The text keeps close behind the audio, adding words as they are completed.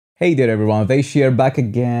Hey there everyone, Vaish here back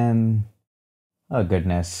again. Oh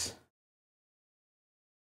goodness.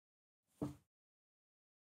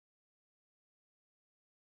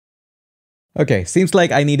 Okay, seems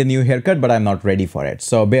like I need a new haircut, but I'm not ready for it,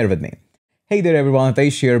 so bear with me. Hey there everyone,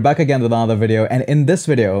 Vaish here back again with another video, and in this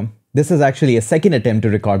video, this is actually a second attempt to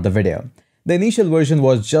record the video. The initial version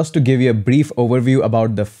was just to give you a brief overview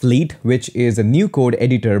about the Fleet, which is a new code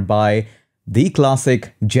editor by the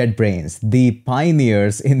classic JetBrains, the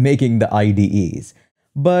pioneers in making the IDEs.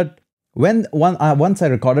 But once I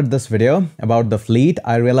recorded this video about the Fleet,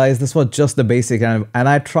 I realized this was just the basic, and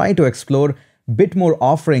I tried to explore a bit more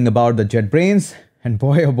offering about the JetBrains, and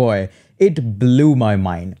boy oh boy, it blew my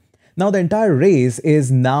mind. Now the entire race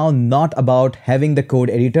is now not about having the code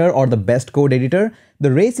editor or the best code editor.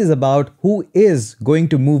 The race is about who is going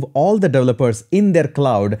to move all the developers in their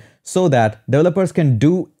cloud so that developers can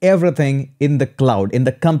do everything in the cloud, in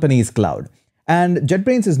the company's cloud. And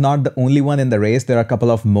JetBrains is not the only one in the race. There are a couple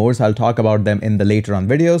of more. So I'll talk about them in the later on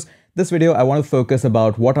videos. This video, I want to focus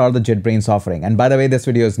about what are the JetBrains offering. And by the way, this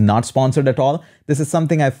video is not sponsored at all. This is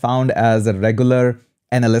something I found as a regular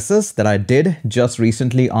analysis that I did just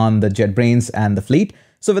recently on the JetBrains and the Fleet.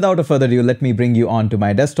 So without further ado, let me bring you onto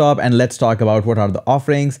my desktop and let's talk about what are the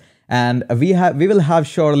offerings. And we will have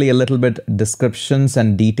surely a little bit descriptions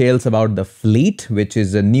and details about the Fleet, which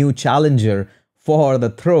is a new challenger for the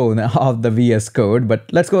throne of the VS Code. But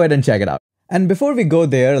let's go ahead and check it out. And before we go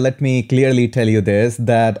there, let me clearly tell you this,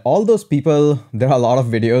 that all those people, there are a lot of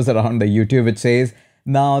videos around the YouTube which says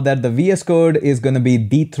now that the VS Code is going to be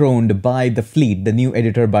dethroned by the Fleet, the new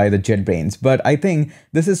editor by the JetBrains. But I think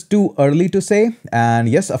this is too early to say. And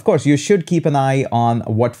yes, of course, you should keep an eye on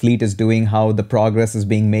what Fleet is doing, how the progress is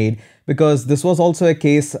being made, because this was also a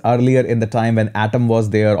case earlier in the time when Atom was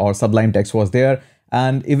there or Sublime Text was there.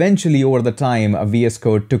 And eventually over the time, VS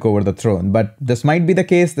Code took over the throne. But this might be the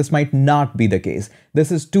case, this might not be the case.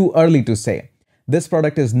 This is too early to say. This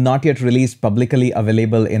product is not yet released publicly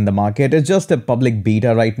available in the market. It's just a public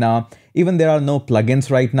beta right now. Even there are no plugins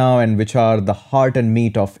right now, and which are the heart and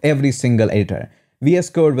meat of every single editor. VS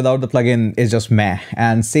Code without the plugin is just meh.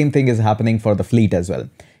 And same thing is happening for the Fleet as well.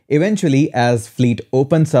 Eventually, as Fleet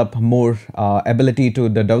opens up more ability to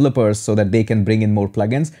the developers so that they can bring in more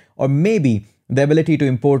plugins, or maybe the ability to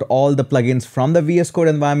import all the plugins from the VS Code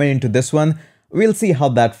environment into this one, we'll see how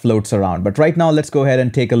that floats around. But right now, let's go ahead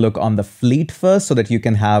and take a look on the Fleet first so that you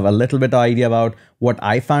can have a little bit of idea about what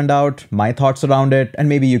I found out, my thoughts around it, and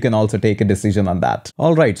maybe you can also take a decision on that.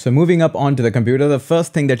 All right, so moving up onto the computer, the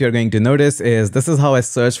first thing that you're going to notice is this is how I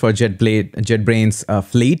search for JetBrains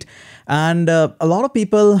Fleet. And a lot of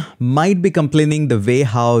people might be complaining the way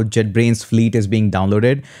how JetBrains Fleet is being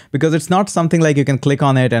downloaded, because it's not something like you can click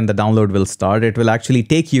on it and the download will start. It will actually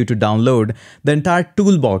take you to download the entire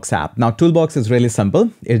Toolbox app. Now, Toolbox is really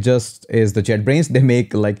simple. It just is the JetBrains. They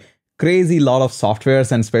make like crazy lot of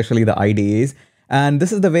softwares, and especially the IDEs. And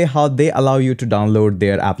this is the way how they allow you to download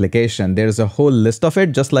their application. There's a whole list of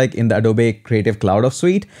it, just like in the Adobe Creative Cloud of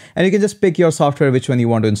Suite. And you can just pick your software, which one you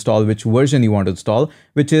want to install, which version you want to install,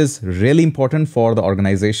 which is really important for the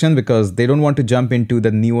organization because they don't want to jump into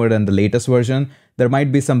the newer and the latest version. There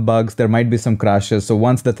might be some bugs, there might be some crashes. So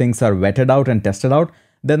once the things are vetted out and tested out,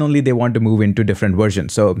 then only they want to move into different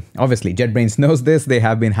versions. So obviously JetBrains knows this. They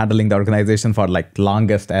have been handling the organization for like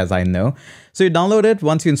longest as I know. So you download it.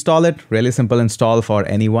 Once you install it, really simple install for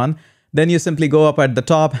anyone. Then you simply go up at the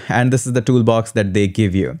top and this is the toolbox that they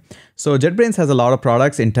give you. So JetBrains has a lot of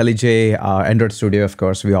products. IntelliJ, Android Studio, of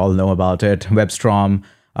course, we all know about it. WebStorm,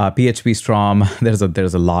 PHP Storm.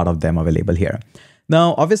 There's a lot of them available here.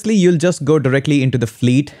 Now, obviously, you'll just go directly into the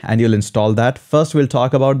Fleet and you'll install that. First, we'll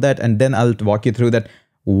talk about that and then I'll walk you through that.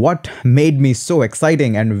 What made me so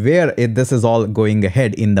exciting and where this is all going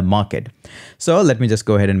ahead in the market. So let me just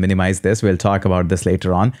go ahead and minimize this. We'll talk about this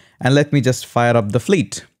later on. And let me just fire up the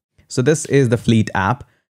Fleet. So this is the Fleet app.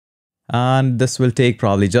 And this will take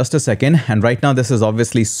probably just a second. And right now, this is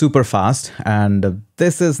obviously super fast. And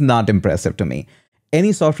this is not impressive to me.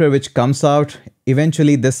 Any software which comes out,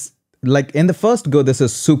 eventually this, like in the first go, this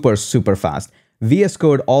is super, super fast. VS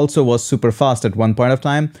Code also was super fast at one point of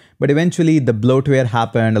time, but eventually the bloatware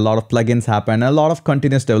happened, a lot of plugins happened, a lot of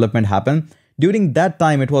continuous development happened. During that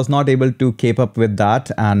time, it was not able to keep up with that,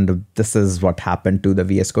 and this is what happened to the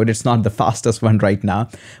VS Code. It's not the fastest one right now,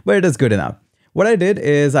 but it is good enough. What I did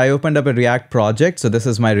is I opened up a React project. So this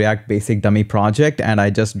is my React Basic Dummy project, and I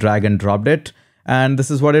just drag and dropped it. And this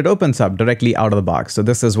is what it opens up directly out of the box. So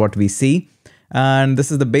this is what we see. And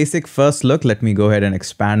this is the basic first look. Let me go ahead and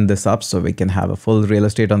expand this up so we can have a full real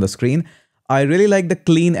estate on the screen. I really like the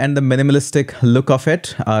clean and the minimalistic look of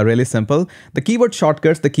it. Really simple. The keyboard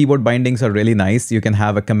shortcuts, the keyboard bindings are really nice. You can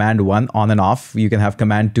have a command 1 on and off. You can have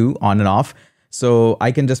command 2 on and off. So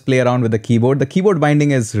I can just play around with the keyboard. The keyboard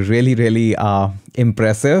binding is really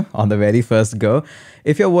impressive on the very first go.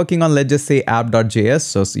 If you're working on, let's just say app.js,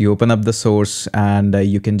 so you open up the source and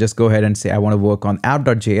you can just go ahead and say, I want to work on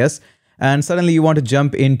app.js. And suddenly you want to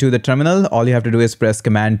jump into the terminal. All you have to do is press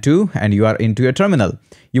command 2 and you are into your terminal.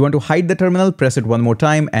 You want to hide the terminal, press it one more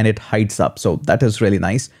time and it hides up. So that is really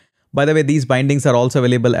nice. By the way, these bindings are also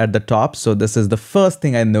available at the top. So this is the first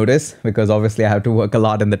thing I noticed because obviously I have to work a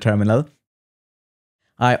lot in the terminal.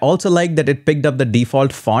 I also like that it picked up the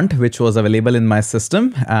default font, which was available in my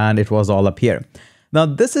system, and it was all up here. Now,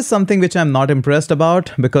 this is something which I'm not impressed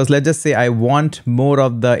about because let's just say I want more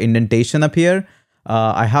of the indentation up here.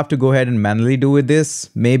 I have to go ahead and manually do with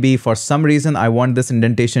this. Maybe for some reason, I want this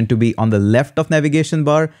indentation to be on the left of navigation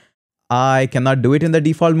bar. I cannot do it in the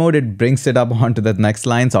default mode. It brings it up onto the next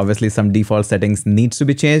line. So obviously some default settings needs to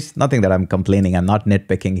be changed. Nothing that I'm complaining. I'm not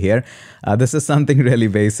nitpicking here. This is something really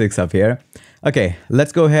basics up here. Okay,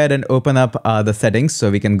 let's go ahead and open up the settings.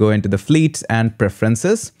 So we can go into the fleets and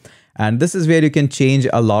preferences. And this is where you can change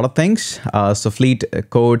a lot of things. So fleet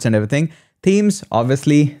codes and everything. Themes,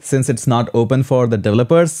 obviously, since it's not open for the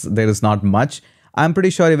developers, there is not much. I'm pretty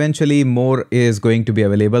sure eventually more is going to be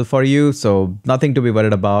available for you. So nothing to be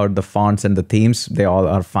worried about. The fonts and the themes, they all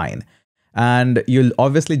are fine. And you'll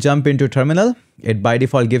obviously jump into terminal. It by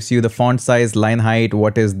default gives you the font size, line height,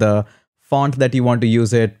 what is the font that you want to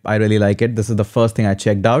use it. I really like it. This is the first thing I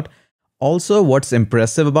checked out. Also, what's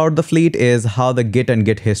impressive about the fleet is how the Git and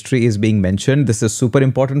Git history is being mentioned. This is super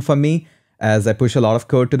important for me as I push a lot of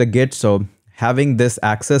code to the Git. So having this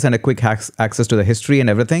access and a quick access to the history and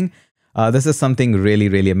everything, this is something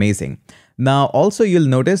really amazing. Now, also you'll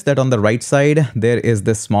notice that on the right side, there is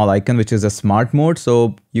this small icon, which is a smart mode.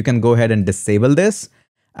 So you can go ahead and disable this,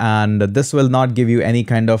 and this will not give you any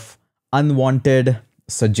kind of unwanted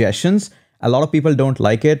suggestions. A lot of people don't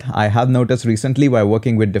like it. I have noticed recently while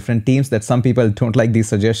working with different teams that some people don't like these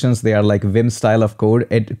suggestions. They are like Vim style of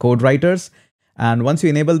code writers. And once you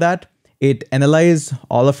enable that, it analyzes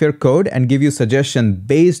all of your code and give you suggestion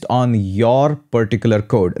based on your particular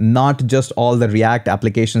code, not just all the React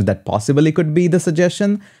applications that possibly could be the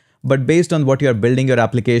suggestion, but based on what you're building your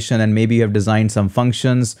application and maybe you have designed some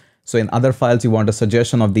functions. So in other files, you want a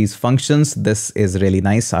suggestion of these functions. This is really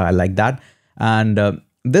nice. I like that. And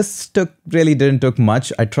this really didn't took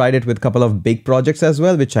much. I tried it with a couple of big projects as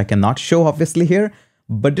well, which I cannot show obviously here,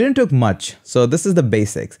 but didn't took much. So this is the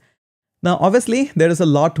basics. Now, obviously, there is a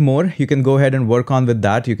lot more you can go ahead and work on with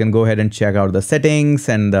that. You can go ahead and check out the settings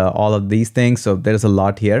and all of these things. So there's a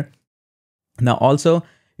lot here. Now, also,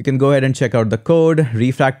 you can go ahead and check out the code,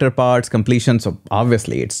 refactor parts, completion. So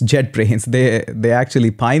obviously, it's JetBrains. They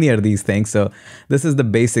actually pioneer these things. So this is the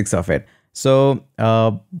basics of it. So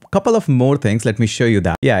a couple of more things. Let me show you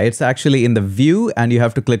that. Yeah, it's actually in the view and you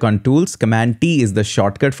have to click on tools. Command T is the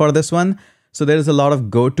shortcut for this one. So there is a lot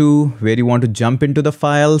of go-to where you want to jump into the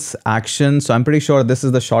files, action. So I'm pretty sure this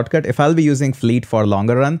is the shortcut. If I'll be using Fleet for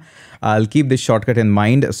longer run, I'll keep this shortcut in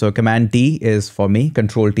mind. So Command T is for me,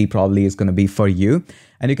 Control T probably is going to be for you.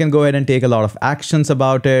 And you can go ahead and take a lot of actions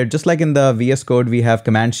about it. Just like in the VS Code, we have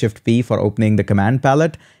Command Shift P for opening the command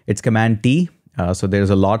palette. It's Command T. So there's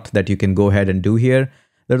a lot that you can go ahead and do here.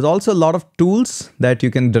 There's also a lot of tools that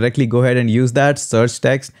you can directly go ahead and use that. Search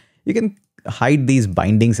text. You can hide these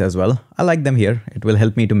bindings as well. I like them here. It will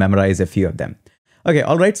help me to memorize a few of them. Okay,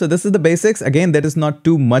 all right. So this is the basics. Again, there is not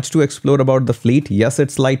too much to explore about the Fleet. Yes,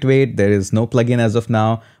 it's lightweight. There is no plugin as of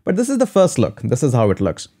now, but this is the first look. This is how it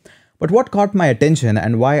looks. But what caught my attention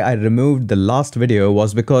and why I removed the last video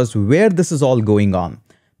was because where this is all going on.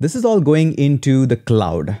 This is all going into the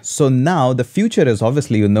cloud. So now the future is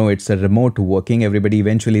obviously, you know, it's a remote working. Everybody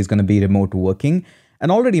eventually is going to be remote working.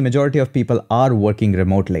 And already majority of people are working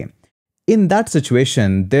remotely. In that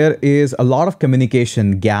situation, there is a lot of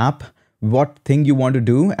communication gap, what thing you want to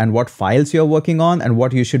do and what files you're working on and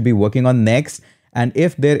what you should be working on next. And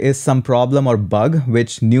if there is some problem or bug,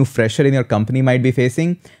 which new fresher in your company might be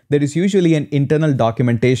facing, there is usually an internal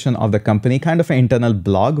documentation of the company, kind of an internal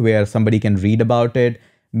blog where somebody can read about it,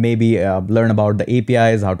 maybe learn about the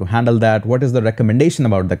APIs, how to handle that, what is the recommendation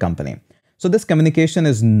about the company. So this communication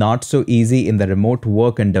is not so easy in the remote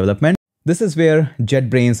work and development. This is where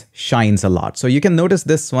JetBrains shines a lot. So you can notice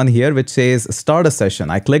this one here, which says start a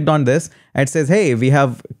session. I clicked on this and it says, hey, we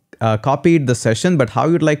have copied the session, but how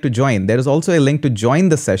you'd like to join. There is also a link to join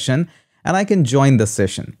the session and I can join the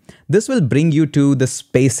session. This will bring you to the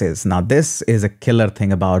spaces. Now, this is a killer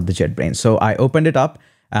thing about the JetBrains. So I opened it up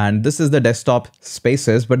And this is the desktop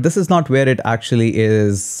spaces, but this is not where it actually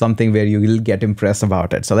is something where you will get impressed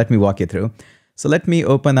about it. So let me walk you through. So let me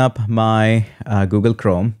open up my Google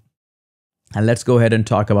Chrome and let's go ahead and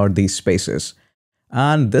talk about these spaces.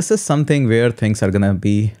 And this is something where things are going to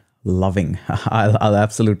be loving.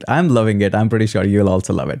 I'm loving it. I'm pretty sure you'll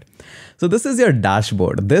also love it. So this is your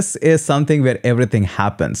dashboard. This is something where everything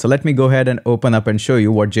happens. So let me go ahead and open up and show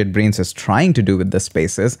you what JetBrains is trying to do with the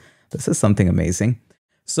spaces. This is something amazing.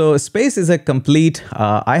 So space is a complete,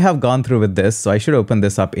 I have gone through with this, so I should open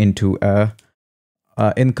this up into a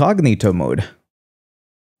incognito mode.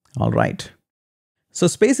 All right. So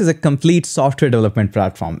Space is a complete software development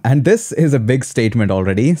platform, and this is a big statement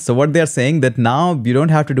already. So what they're saying that now you don't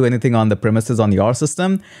have to do anything on the premises on your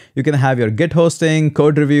system. You can have your Git hosting,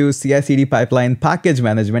 code reviews, CI/CD pipeline, package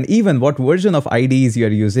management, even what version of IDEs you're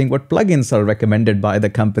using, what plugins are recommended by the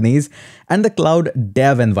companies, and the cloud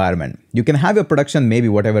dev environment. You can have your production maybe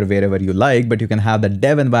whatever, wherever you like, but you can have the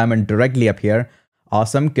dev environment directly up here.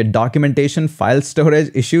 Awesome. Get documentation, file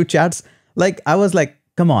storage, issue chats. Like I was like,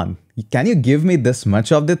 come on, can you give me this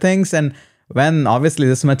much of the things? And when obviously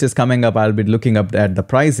this much is coming up, I'll be looking up at the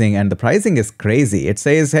pricing, and the pricing is crazy. It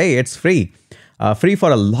says, hey, it's free. Free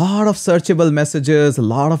for a lot of searchable messages, a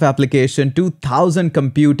lot of application, 2,000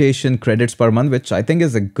 computation credits per month, which I think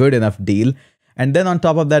is a good enough deal. And then on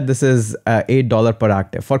top of that, this is $8 per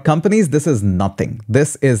active. For companies, this is nothing.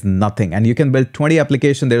 This is nothing. And you can build 20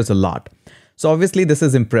 applications. There's a lot. So obviously this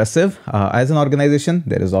is impressive. As an organization,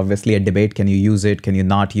 there is obviously a debate. Can you use it? Can you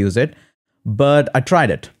not use it? But I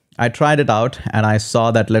tried it. I tried it out and I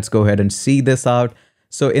saw that let's go ahead and see this out.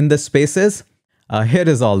 So in the spaces, here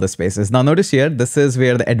is all the spaces. Now notice here, this is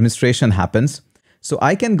where the administration happens. So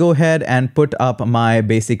I can go ahead and put up my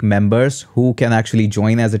basic members who can actually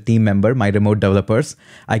join as a team member, my remote developers.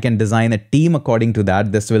 I can design a team according to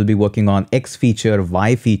that. This will be working on X feature,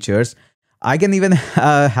 Y features. I can even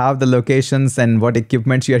have the locations and what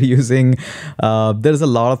equipment you're using. There's a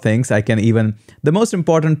lot of things. I can even, the most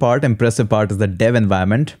important part, impressive part is the dev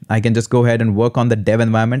environment. I can just go ahead and work on the dev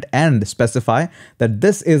environment and specify that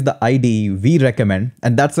this is the IDE we recommend.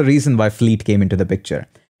 And that's the reason why Fleet came into the picture.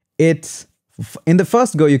 It's in the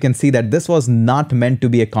first go, you can see that this was not meant to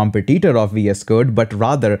be a competitor of VS Code, but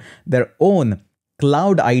rather their own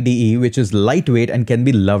cloud IDE, which is lightweight and can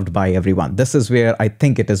be loved by everyone. This is where I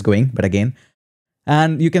think it is going, but again,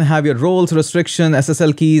 and you can have your roles, restriction,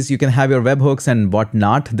 SSL keys, you can have your webhooks and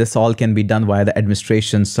whatnot. This all can be done via the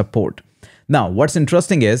administration support. Now, what's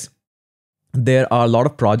interesting is there are a lot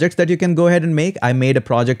of projects that you can go ahead and make. I made a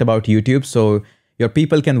project about YouTube, so your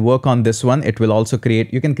people can work on this one. It will also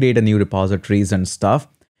create, you can create a new repositories and stuff.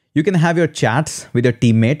 You can have your chats with your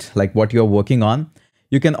teammate, like what you're working on.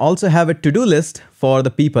 You can also have a to-do list for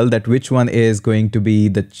the people that which one is going to be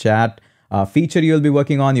the chat feature you'll be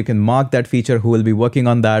working on. You can mark that feature who will be working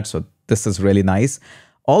on that. So this is really nice.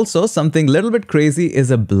 Also, something a little bit crazy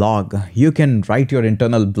is a blog. You can write your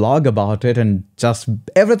internal blog about it and just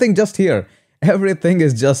everything just here. Everything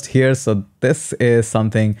is just here. So this is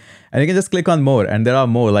something, and you can just click on more and there are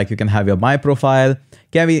more, like you can have your My Profile.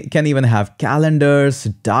 Can even have calendars,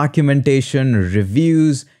 documentation,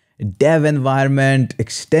 reviews, dev environment,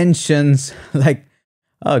 extensions, like,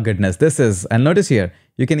 oh goodness, this is, and notice here,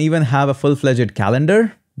 you can even have a full-fledged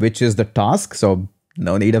calendar, which is the task. So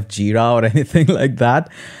no need of Jira or anything like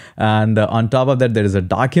that. And on top of that, there is a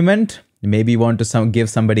document. Maybe you want to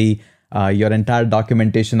give somebody your entire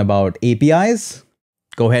documentation about APIs,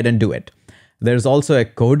 go ahead and do it. There's also a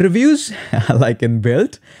code reviews, like in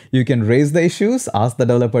build. You can raise the issues, ask the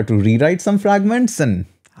developer to rewrite some fragments, and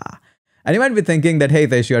you might be thinking that, hey,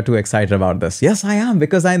 Tesh, you are too excited about this. Yes, I am,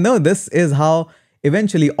 because I know this is how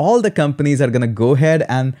eventually all the companies are going to go ahead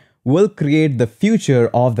and will create the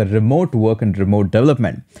future of the remote work and remote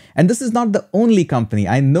development. And this is not the only company.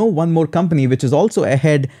 I know one more company which is also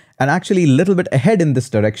ahead and actually a little bit ahead in this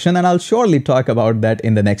direction. And I'll surely talk about that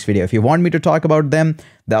in the next video. If you want me to talk about them,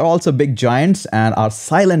 they're also big giants and are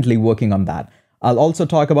silently working on that. I'll also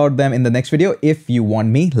talk about them in the next video. If you want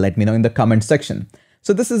me, let me know in the comment section.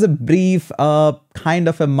 So this is a brief kind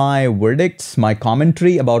of my verdicts, my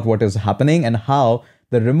commentary about what is happening and how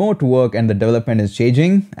the remote work and the development is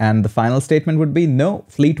changing. And the final statement would be, no,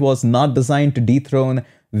 Fleet was not designed to dethrone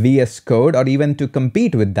VS Code or even to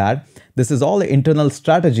compete with that. This is all an internal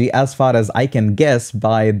strategy as far as I can guess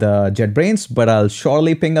by the JetBrains, but I'll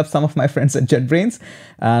surely ping up some of my friends at JetBrains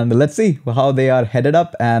and let's see how they are headed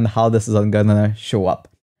up and how this is gonna show up.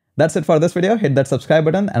 That's it for this video. Hit that subscribe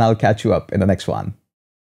button and I'll catch you up in the next one.